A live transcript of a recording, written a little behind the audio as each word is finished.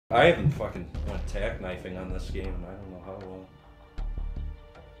I haven't fucking went TAC knifing on this game, and I don't know how long.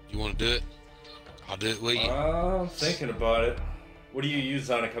 You want to do it? I'll do it with you. I'm thinking about it. What do you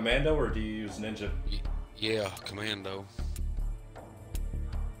use on a commando, or do you use ninja? Yeah, commando.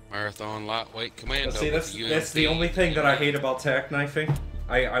 Marathon lightweight commando. See, that's the only thing that I hate about TAC knifing.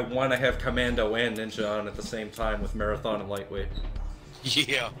 I want to have commando and ninja on at the same time with marathon and lightweight.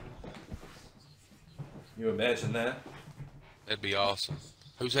 Yeah. You imagine that? That'd be awesome.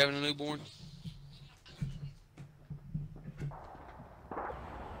 Who's having a newborn?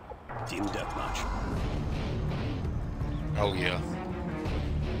 Team deathmatch. Oh yeah.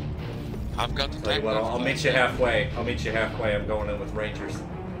 I've got the TAC. Well, I'll meet you halfway. I'll meet you halfway. I'm going in with Rangers.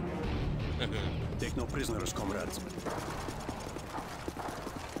 Take no prisoners, comrades.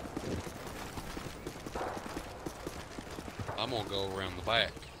 I'm gonna go around the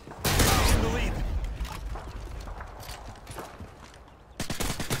back. In the lead.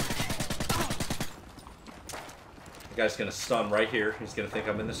 The guy's gonna stun right here. He's gonna think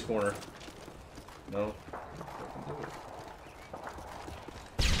I'm in this corner. No.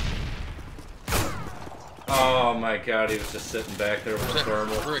 Oh my god, he was just sitting back there with the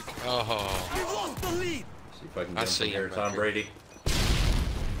thermal. Frick. Oh. We've lost the lead. See if I can I get him see from here. him Tom back Brady.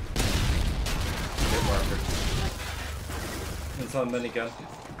 Hit marker. It's on minigun.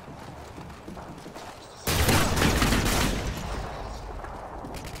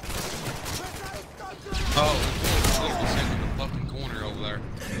 Oh, he's in the fucking corner over there.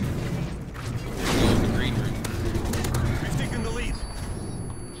 Go in the green room. We've taken the lead.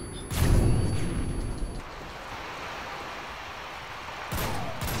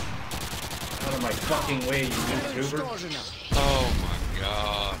 Out of my fucking way, you YouTuber. Oh my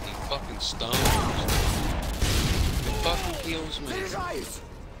god, he fucking stuns. He fucking kills me.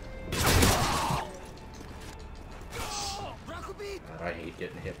 God, I hate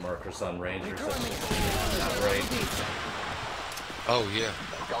getting hit markers on Rangers. That's not right. Oh yeah.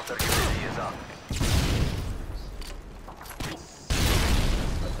 I'll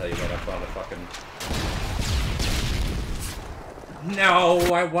tell you what, I found a fucking... No,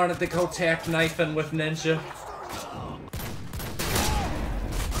 I wanted to go TAC knifing with Ninja.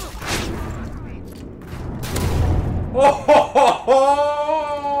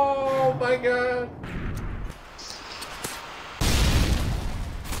 Oh my god.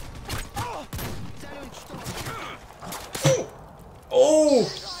 Oh!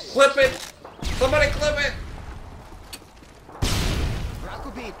 Clip it! Somebody clip it!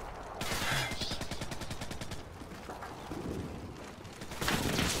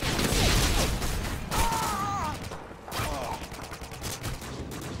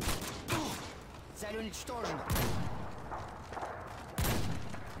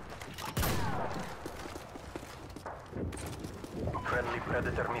 Friendly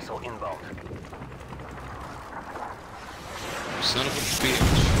Predator missile inbound. Son of a bitch.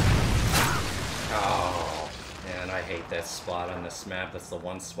 Oh, man, I hate that spot on this map. That's the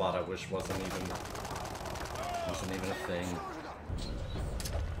one spot I wish wasn't even a thing.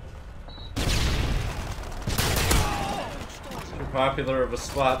 Too popular of a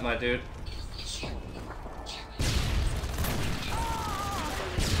spot, my dude.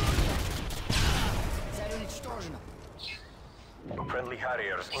 Friendly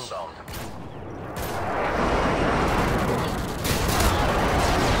Harriers inbound.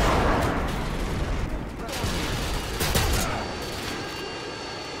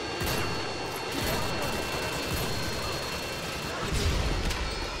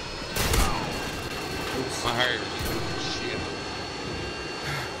 My hair. Shit.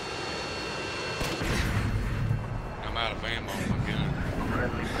 I'm out of ammo on my gun.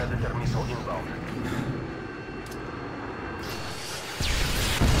 Friendly Predator missile inbound.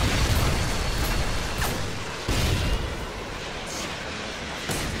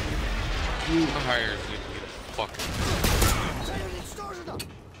 My hair is gonna get fucking.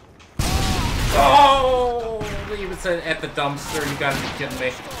 Oh! He was at the dumpster. You gotta be kidding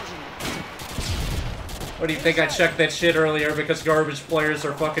me. What do you think? I checked that shit earlier because garbage players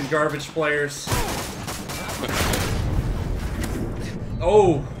are fucking garbage players.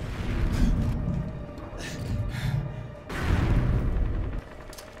 Oh!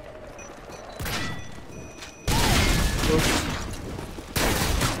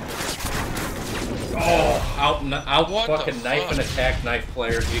 Oh, out What fucking the knife fuck? and attack knife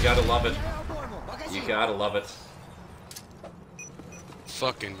players. You gotta love it. You gotta love it.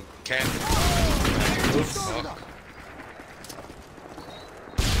 Fucking cat. Oops. Fuck.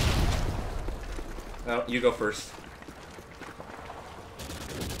 No, you go first.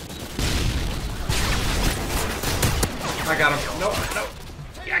 I got him. Nope, nope.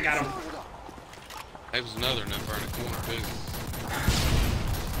 Yeah, I got him. There was another number in the corner too.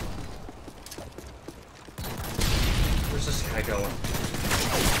 Where's this guy going?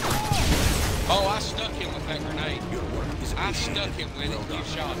 Oh, I stuck him with that grenade. I stuck him with it. You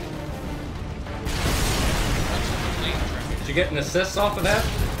shot him. Did you get an assist off of that?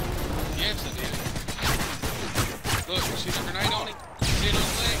 Yes, I did. Look, you see the grenade on him? You see it on the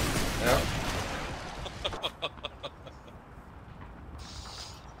leg? Yep.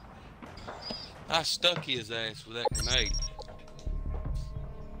 I stuck his ass with that grenade.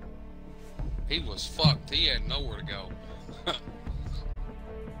 He was fucked. He had nowhere to go.